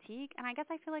lot of fatigue, and I guess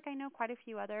I feel like I know quite a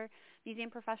few other museum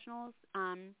professionals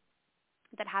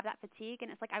that have that fatigue.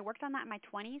 And it's like I worked on that in my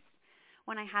 20s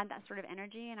when I had that sort of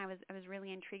energy, and I was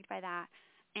really intrigued by that.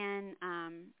 And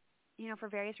for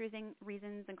various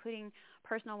reasons, including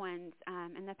personal ones,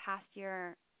 in the past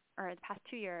year or the past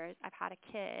 2 years, I've had a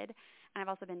kid, and I've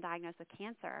also been diagnosed with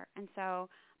cancer. And so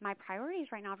my priorities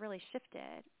right now have really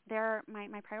shifted.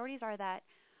 My priorities are that,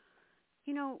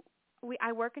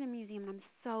 I work in a museum, and I'm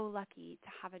so lucky to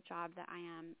have a job that I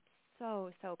am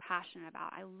so passionate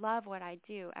about. I love what I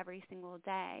do every single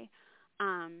day.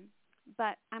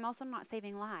 But I'm also not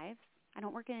saving lives. I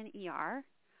don't work in an ER.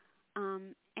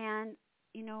 And,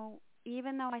 you know,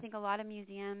 even though I think a lot of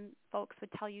museum folks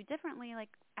would tell you differently, like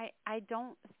I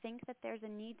don't think that there's a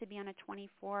need to be on a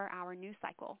 24-hour news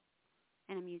cycle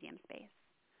in a museum space.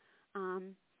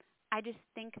 I just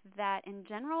think that in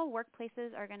general,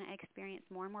 workplaces are going to experience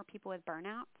more and more people with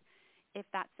burnout if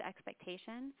that's the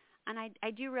expectation. And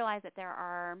I do realize that there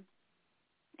are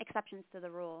exceptions to the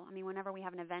rule. I mean, whenever we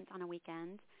have an event on a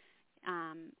weekend,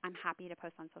 I'm happy to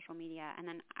post on social media, and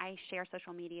then I share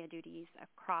social media duties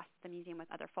across the museum with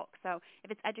other folks. So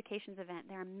if it's education's event,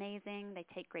 they're amazing. They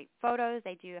take great photos.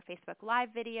 They do a Facebook Live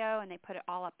video, and they put it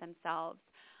all up themselves.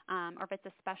 Or if it's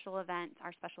a special event,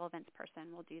 our special events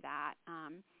person will do that.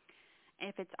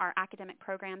 If it's our academic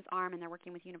programs arm and they're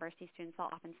working with university students,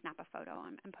 I'll often snap a photo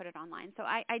and put it online. So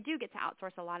I do get to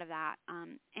outsource a lot of that.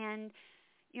 And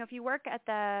you know, if you work at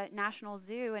the National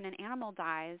Zoo and an animal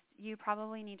dies, you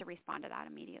probably need to respond to that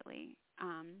immediately.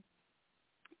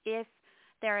 If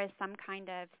there is some kind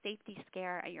of safety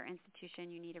scare at your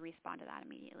institution, you need to respond to that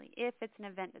immediately. If it's an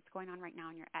event that's going on right now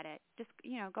in your edit, just,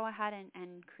 you know, go ahead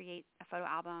and create a photo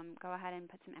album. Go ahead and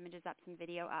put some images up, some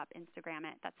video up, Instagram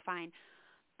it. That's fine.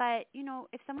 But, you know,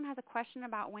 if someone has a question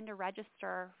about when to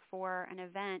register for an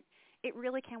event, it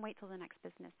really can wait till the next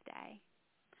business day.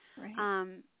 Right.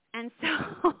 And so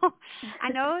I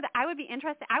know that I would be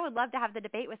interested. I would love to have the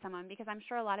debate with someone because I'm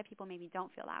sure a lot of people maybe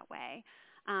don't feel that way.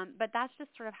 But that's just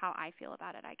sort of how I feel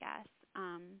about it, I guess.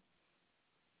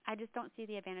 I just don't see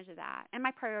the advantage of that. And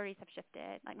my priorities have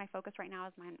shifted. Like my focus right now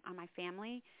is on my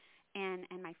family and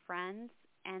my friends,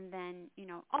 and then, you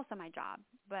know, also my job,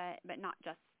 but not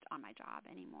just on my job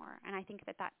anymore. And I think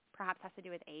that perhaps has to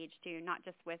do with age too, not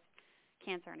just with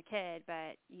cancer and a kid,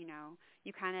 but, you know,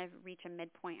 you kind of reach a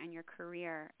midpoint in your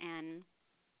career and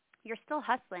you're still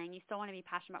hustling. You still want to be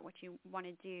passionate about what you want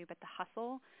to do, but the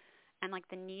hustle and like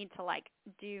the need to like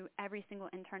do every single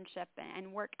internship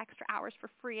and work extra hours for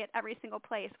free at every single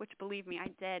place, which believe me, I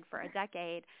did for a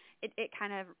decade, it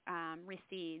kind of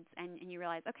recedes and you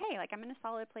realize, okay, like I'm in a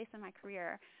solid place in my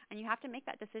career, and you have to make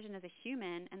that decision as a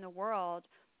human in the world.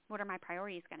 What are my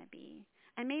priorities going to be?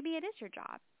 And maybe it is your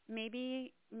job.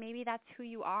 Maybe that's who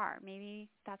you are. Maybe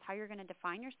that's how you're going to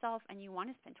define yourself, and you want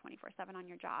to spend 24/7 on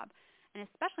your job. And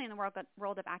especially in the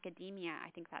world of academia, I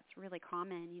think that's really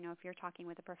common. You know, if you're talking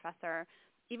with a professor,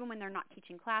 even when they're not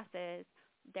teaching classes,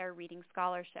 they're reading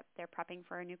scholarship, they're prepping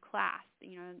for a new class.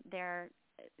 You know,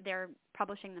 they're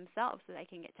publishing themselves so they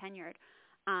can get tenured.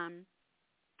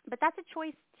 But that's a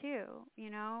choice too. You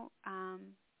know, I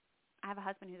have a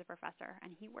husband who's a professor,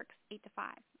 and he works 8 to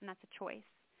 5, and that's a choice.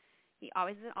 He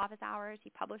always is at office hours. He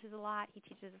publishes a lot. He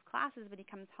teaches his classes, but he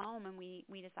comes home and we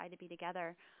decide to be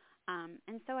together.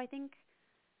 And so I think,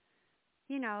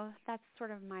 you know, that's sort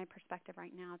of my perspective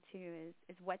right now too,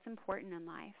 is what's important in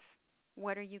life.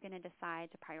 What are you going to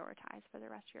decide to prioritize for the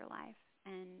rest of your life?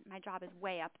 And my job is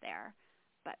way up there,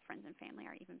 but friends and family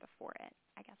are even before it,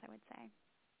 I guess I would say.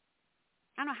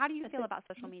 I don't know. How do you feel about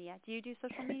social media? Do you do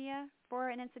social media for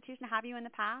an institution? Have you in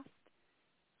the past?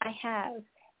 I have.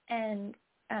 And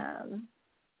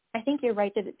I think you're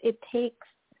right that it takes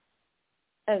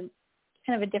a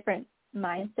kind of a different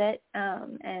mindset,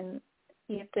 and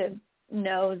you have to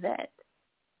know that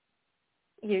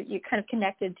you're kind of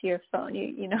connected to your phone.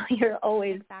 You know you're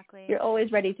always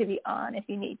ready to be on if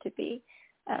you need to be.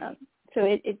 So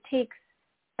it takes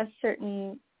a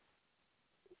certain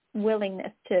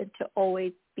willingness to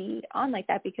always be on like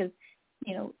that, because,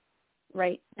 you know,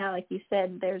 right now, like you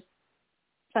said, there's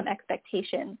some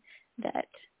expectation that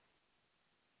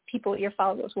your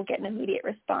followers will get an immediate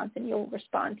response, and you'll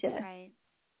respond to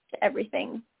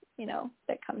everything, you know,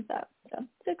 that comes up. So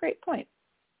it's a great point.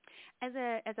 As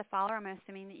a follower, I'm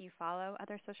assuming that you follow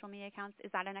other social media accounts.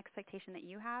 Is that an expectation that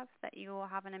you have, that you will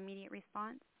have an immediate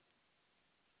response?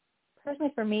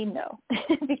 Personally, for me, no,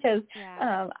 because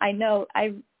I know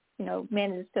I've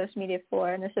managed social media for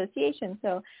an association,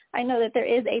 so I know that there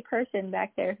is a person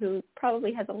back there who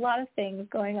probably has a lot of things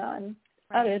going on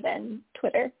other than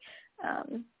Twitter.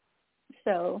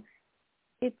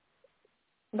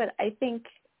 But I think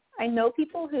I know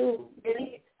people who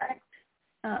really expect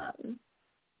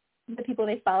the people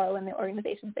they follow and the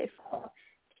organizations they follow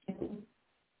to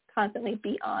constantly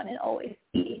be on and always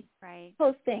be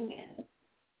posting. And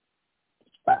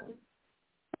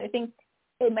I think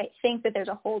they might think that there's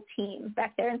a whole team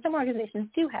back there, and some organizations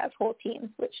do have whole teams,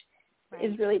 which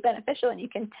is really beneficial, and you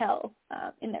can tell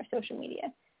in their social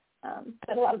media.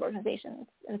 But a lot of organizations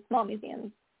and small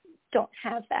museums don't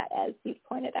have that, as you've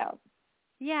pointed out.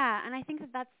 Yeah, and I think that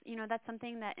that's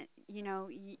something that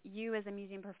you as a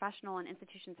museum professional and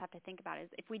institutions have to think about is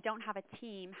if we don't have a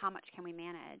team, how much can we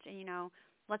manage? And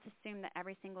let's assume that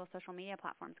every single social media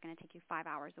platform is going to take you 5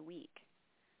 hours a week.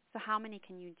 So how many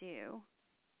can you do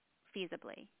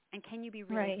feasibly? And can you be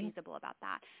really feasible about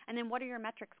that? And then what are your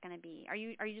metrics going to be? Are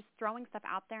you just throwing stuff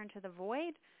out there into the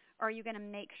void, or are you going to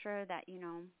make sure that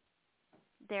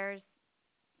there's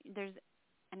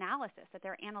analysis, that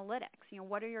there are analytics?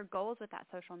 What are your goals with that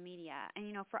social media?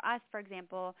 And for us, for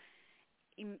example,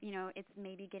 it's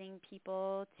maybe getting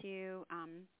people to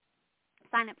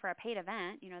sign up for a paid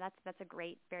event. That's a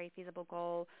great, very feasible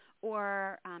goal.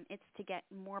 Or it's to get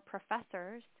more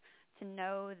professors to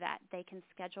know that they can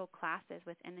schedule classes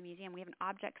within the museum. We have an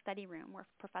object study room where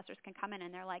professors can come in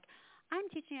and they're like, I'm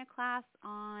teaching a class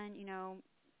on,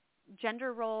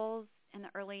 gender roles in the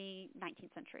early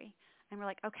 19th century. And we're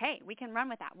like, okay, we can run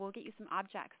with that. We'll get you some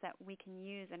objects that we can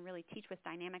use and really teach with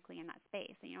dynamically in that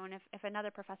space. And if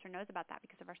another professor knows about that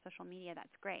because of our social media,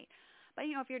 that's great. But,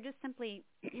 if you're just simply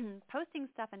posting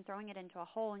stuff and throwing it into a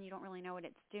hole and you don't really know what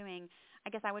it's doing, I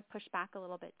guess I would push back a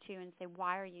little bit too and say,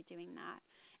 why are you doing that?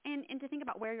 And to think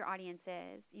about where your audience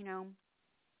is.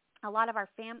 A lot of our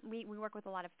we work with a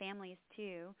lot of families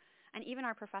too. And even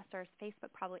our professors,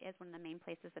 Facebook probably is one of the main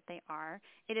places that they are.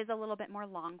 It is a little bit more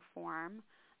long form.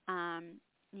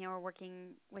 We're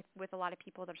working with a lot of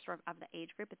people that are sort of the age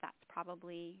group, but that's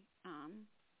probably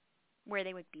where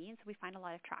they would be. And so we find a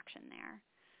lot of traction there.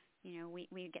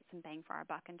 We get some bang for our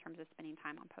buck in terms of spending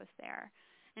time on posts there.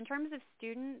 In terms of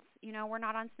students, we're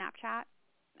not on Snapchat.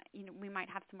 We might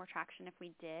have some more traction if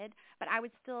we did, but I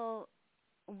would still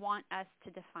want us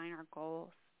to define our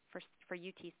goals for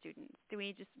UT students. Do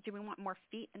we want more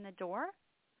feet in the door?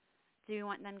 Do we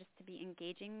want them just to be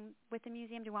engaging with the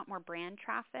museum? Do we want more brand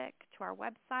traffic to our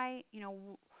website?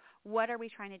 What are we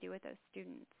trying to do with those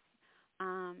students?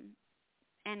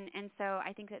 And so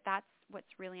I think that that's what's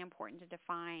really important to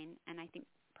define. And I think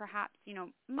perhaps,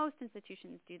 most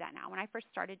institutions do that now. When I first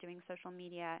started doing social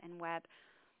media and web,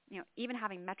 even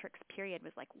having metrics period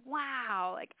was like,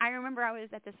 wow. Like I remember I was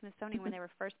at the Smithsonian when they were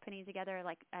first putting together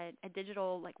like a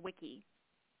digital like wiki,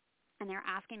 and they're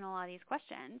asking a lot of these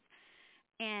questions.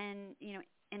 And,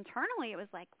 internally it was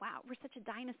like, wow, we're such a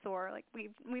dinosaur. Like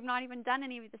we've not even done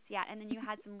any of this yet. And then you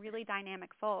had some really dynamic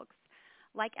folks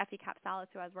like Effie Capsalis,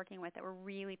 who I was working with, that were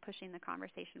really pushing the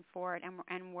conversation forward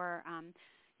and were,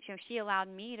 she allowed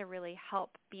me to really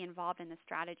help be involved in the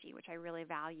strategy, which I really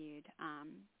valued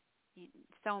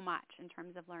so much in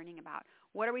terms of learning about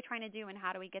what are we trying to do and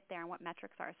how do we get there and what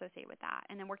metrics are associated with that.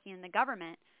 And then working in the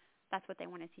government, that's what they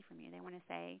want to see from you. They want to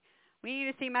say, we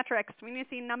need to see metrics, we need to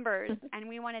see numbers, and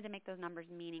we wanted to make those numbers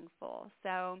meaningful.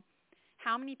 So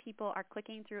how many people are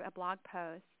clicking through a blog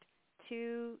post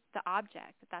to the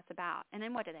object that that's about? And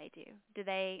then what do they do? Do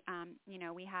they,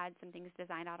 we had some things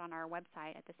designed out on our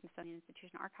website at the Smithsonian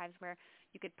Institution Archives where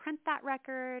you could print that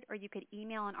record, or you could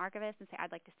email an archivist and say,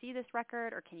 I'd like to see this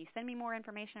record, or can you send me more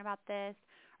information about this,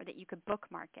 or that you could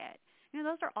bookmark it.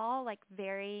 Those are all like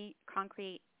very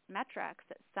concrete metrics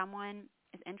that someone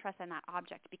is interested in that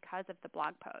object because of the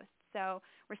blog post. So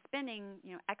we're spending,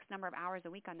 X number of hours a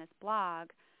week on this blog.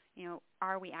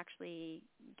 Are we actually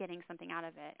getting something out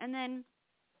of it? And then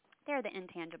there are the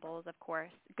intangibles, of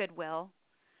course, goodwill,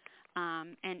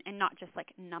 and not just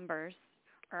like numbers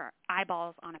or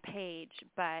eyeballs on a page,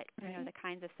 but the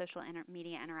kinds of social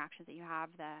media interactions that you have,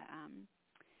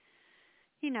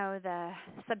 the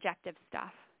subjective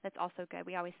stuff. That's also good.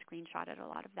 We always screenshotted a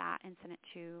lot of that and sent it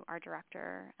to our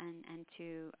director and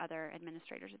to other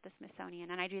administrators at the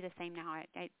Smithsonian. And I do the same now.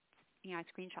 I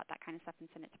screenshot that kind of stuff and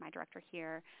send it to my director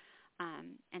here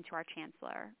and to our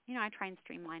chancellor. I try and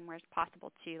streamline where it's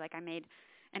possible too. Like I made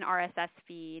an RSS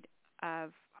feed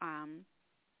of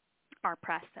our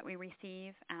press that we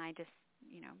receive, and I just,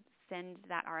 send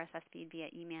that RSS feed via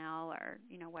email or,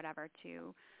 whatever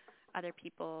to other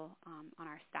people on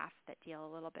our staff that deal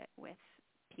a little bit with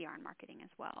PR and marketing as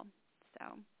well. So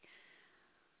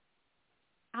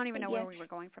I don't even know where we were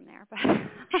going from there.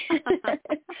 But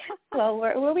well,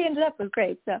 where we ended up was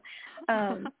great. So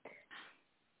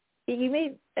you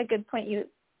made a good point.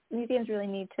 Museums really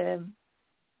need to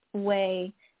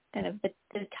weigh kind of the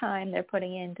time they're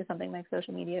putting into something like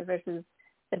social media versus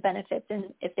the benefits,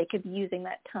 and if they could be using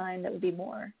that time, that would be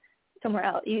more somewhere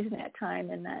else, using that time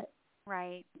and that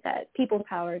people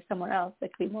power somewhere else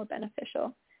that could be more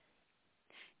beneficial.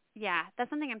 Yeah, that's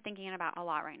something I'm thinking about a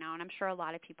lot right now, and I'm sure a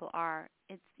lot of people are.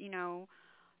 It's,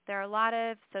 there are a lot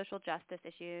of social justice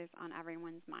issues on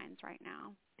everyone's minds right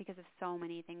now because of so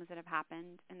many things that have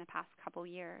happened in the past couple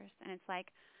years. And it's like,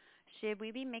 should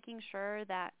we be making sure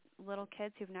that little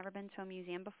kids who've never been to a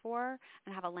museum before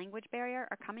and have a language barrier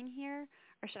are coming here,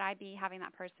 or should I be having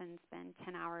that person spend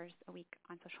 10 hours a week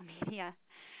on social media?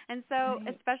 And so,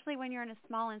 Right. especially when you're in a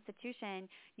small institution,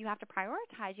 you have to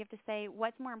prioritize. You have to say,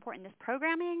 what's more important, this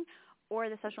programming or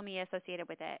the social media associated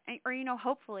with it? Or,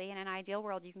 hopefully in an ideal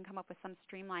world, you can come up with some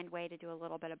streamlined way to do a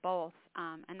little bit of both.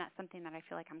 And that's something that I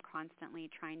feel like I'm constantly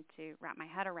trying to wrap my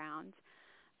head around.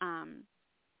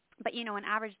 But, an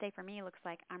average day for me looks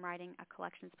like I'm writing a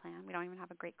collections plan. We don't even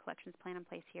have a great collections plan in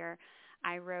place here.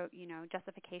 I wrote,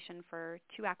 justification for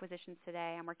 2 acquisitions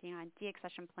today. I'm working on a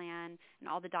de-accession plan and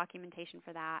all the documentation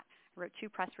for that. I wrote 2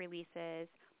 press releases.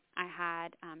 I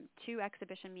had 2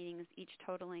 exhibition meetings, each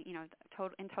totaling,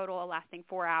 in total lasting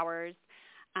 4 hours.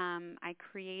 I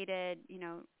created,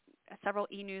 several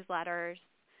e-newsletters.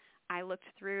 I looked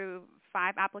through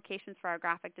 5 applications for our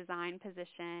graphic design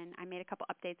position. I made a couple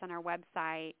updates on our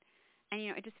website.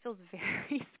 And, it just feels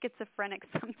very schizophrenic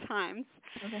sometimes.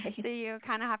 Okay. So you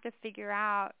kind of have to figure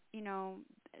out,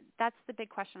 that's the big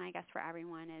question, I guess, for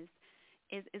everyone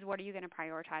is what are you going to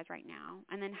prioritize right now?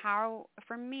 And then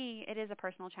for me, it is a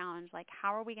personal challenge. Like,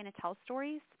 how are we going to tell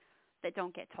stories that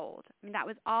don't get told? I mean, that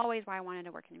was always why I wanted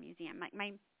to work in a museum.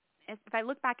 If I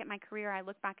look back at my career, I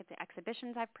look back at the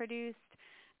exhibitions I've produced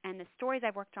and the stories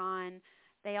I've worked on,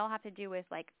 they all have to do with,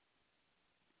 like,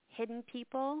 hidden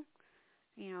people,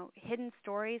 hidden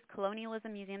stories,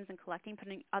 colonialism, museums, and collecting,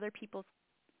 putting other people's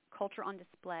culture on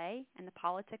display and the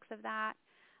politics of that,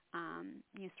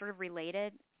 sort of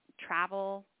related,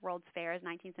 travel, World's Fairs,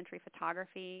 19th century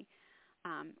photography,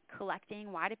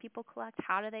 collecting, why do people collect,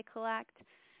 how do they collect,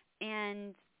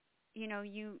 and,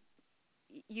 you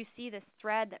see this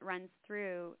thread that runs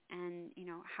through, and,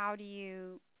 how do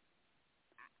you,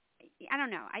 I don't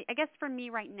know, I guess for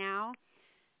me right now,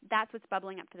 that's what's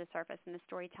bubbling up to the surface and the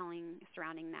storytelling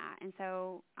surrounding that. And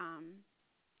so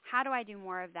how do I do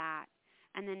more of that?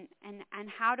 And then and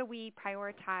how do we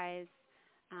prioritize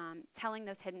telling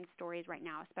those hidden stories right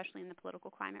now, especially in the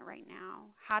political climate right now?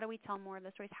 How do we tell more of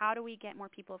those stories? How do we get more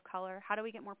people of color? How do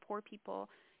we get more poor people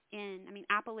in? I mean,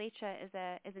 Appalachia is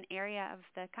an area of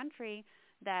the country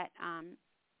that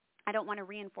I don't want to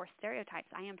reinforce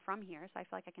stereotypes. I am from here, so I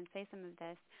feel like I can say some of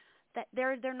this. That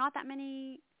there are not that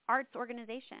many arts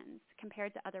organizations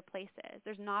compared to other places.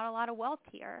 There's not a lot of wealth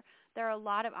here. There are a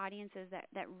lot of audiences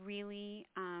that really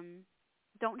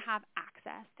don't have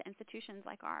access to institutions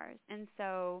like ours. And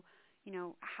so,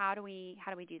 how do we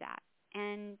do that?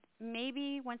 And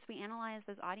maybe once we analyze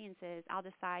those audiences, I'll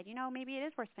decide, maybe it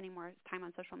is worth spending more time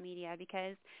on social media,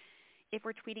 because if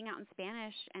we're tweeting out in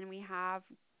Spanish and we have,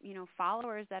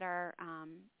 followers that are,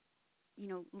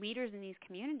 leaders in these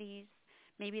communities,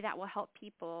 maybe that will help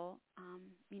people,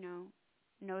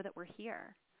 know that we're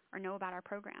here or know about our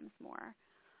programs more.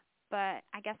 But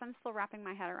I guess I'm still wrapping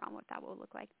my head around what that will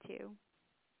look like too.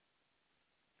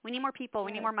 We need more people.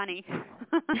 We need more money.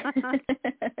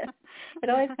 It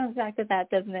always comes back to that,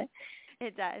 doesn't it?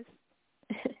 It does.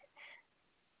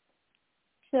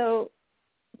 So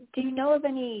do you know of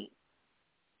any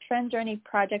trends or any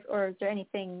projects, or is there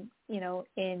anything,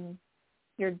 in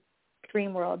your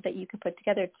dream world that you could put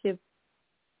together to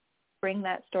bring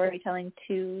that storytelling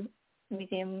to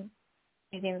museums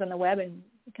on the web and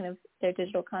kind of their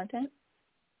digital content?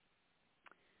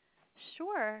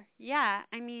 Sure. Yeah.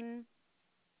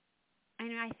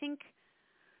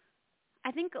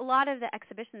 I think a lot of the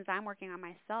exhibitions I'm working on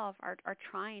myself are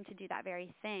trying to do that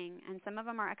very thing, and some of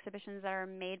them are exhibitions that are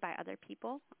made by other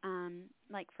people.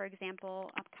 Like, for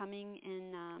example, upcoming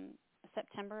in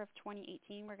September of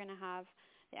 2018, we're going to have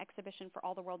the exhibition For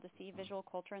All the World to See, Visual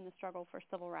Culture and the Struggle for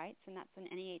Civil Rights, and that's an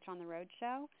NEH on the Road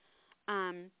show.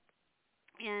 And,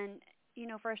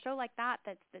 for a show like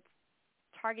that's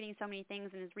targeting so many things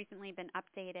and has recently been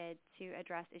updated to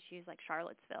address issues like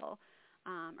Charlottesville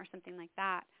or something like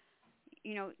that,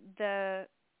 the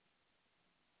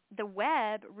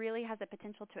web really has the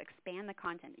potential to expand the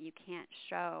content that you can't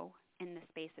show in the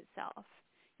space itself.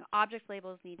 Object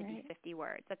labels need to be 50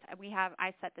 words.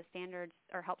 I set the standards,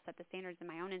 or help set the standards in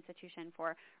my own institution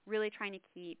for really trying to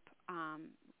keep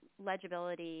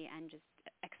legibility and just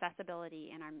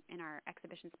accessibility in our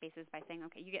exhibition spaces by saying,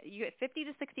 okay, you get 50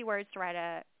 to 60 words to write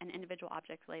an individual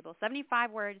object label,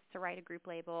 75 words to write a group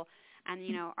label, and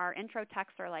our intro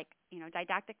texts are like,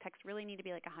 didactic texts really need to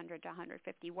be like 100 to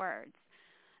 150 words.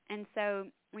 And so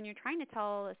when you're trying to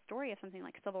tell a story of something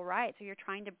like civil rights, or you're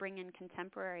trying to bring in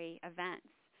contemporary events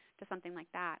to something like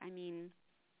that,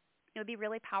 it would be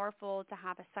really powerful to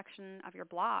have a section of your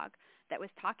blog that was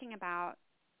talking about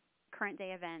current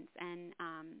day events and,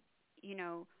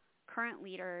 current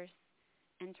leaders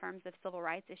in terms of civil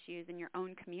rights issues in your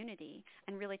own community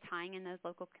and really tying in those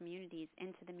local communities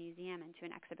into the museum and to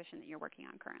an exhibition that you're working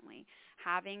on currently.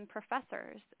 Having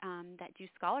professors that do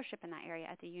scholarship in that area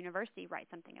at the university write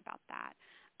something about that.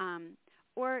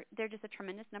 Or there's just a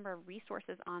tremendous number of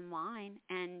resources online.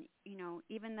 And,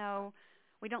 even though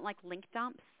we don't like link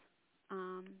dumps,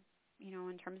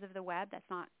 in terms of the web, that's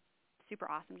not super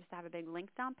awesome just to have a big link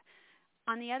dump.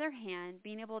 On the other hand,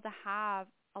 being able to have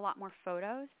a lot more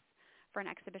photos for an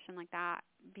exhibition like that,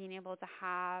 being able to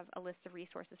have a list of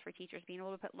resources for teachers, being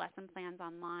able to put lesson plans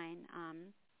online,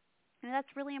 and that's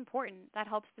really important. That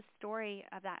helps the story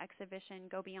of that exhibition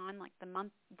go beyond like the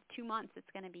 2 months it's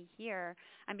going to be here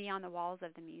and beyond the walls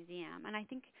of the museum. And I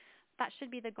think that should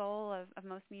be the goal of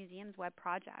most museums' web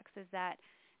projects, is that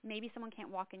maybe someone can't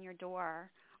walk in your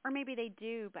door, or maybe they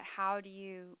do, but how do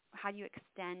you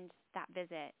extend that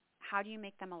visit? How do you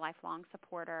make them a lifelong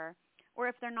supporter? Or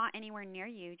if they're not anywhere near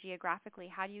you geographically,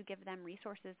 how do you give them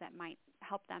resources that might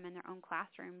help them in their own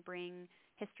classroom bring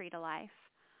history to life,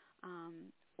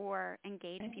 or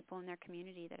engage people in their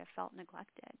community that have felt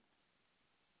neglected?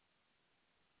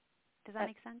 Does that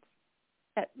make sense?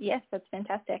 Yes, that's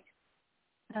fantastic.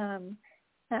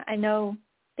 I know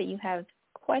that you have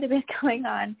quite a bit going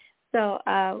on, so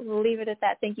we'll leave it at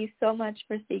that. Thank you so much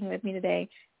for speaking with me today.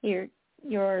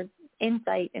 Your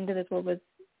insight into this world was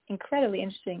incredibly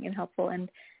interesting and helpful, and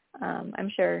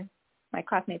I'm sure my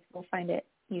classmates will find it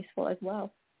useful as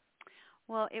well.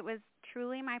 Well, it was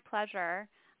truly my pleasure,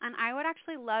 and I would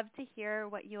actually love to hear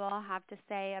what you all have to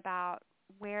say about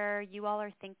where you all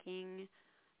are thinking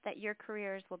that your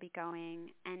careers will be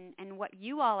going, and what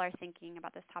you all are thinking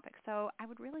about this topic. So I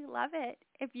would really love it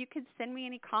if you could send me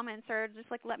any comments, or just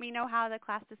let me know how the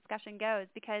class discussion goes,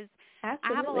 because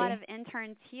Absolutely. I have a lot of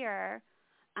interns here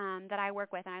that I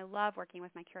work with, and I love working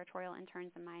with my curatorial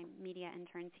interns and my media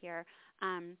interns here,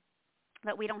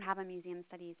 but we don't have a museum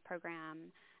studies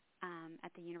program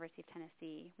at the University of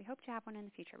Tennessee. We hope to have one in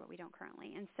the future, but we don't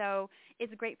currently. And so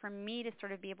it's great for me to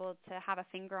sort of be able to have a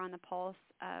finger on the pulse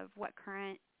of what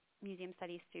current museum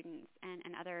studies students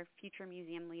and other future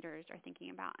museum leaders are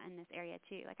thinking about in this area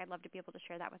too. I'd love to be able to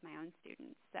share that with my own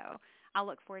students. So I'll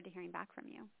look forward to hearing back from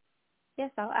you.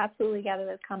 Yes, I'll absolutely gather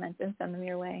those comments and send them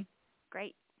your way.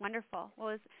 Great. Wonderful. Well,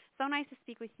 it's so nice to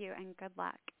speak with you, and good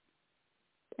luck.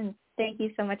 And thank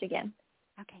you so much again.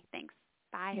 Okay, thanks.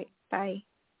 Bye. Right, bye.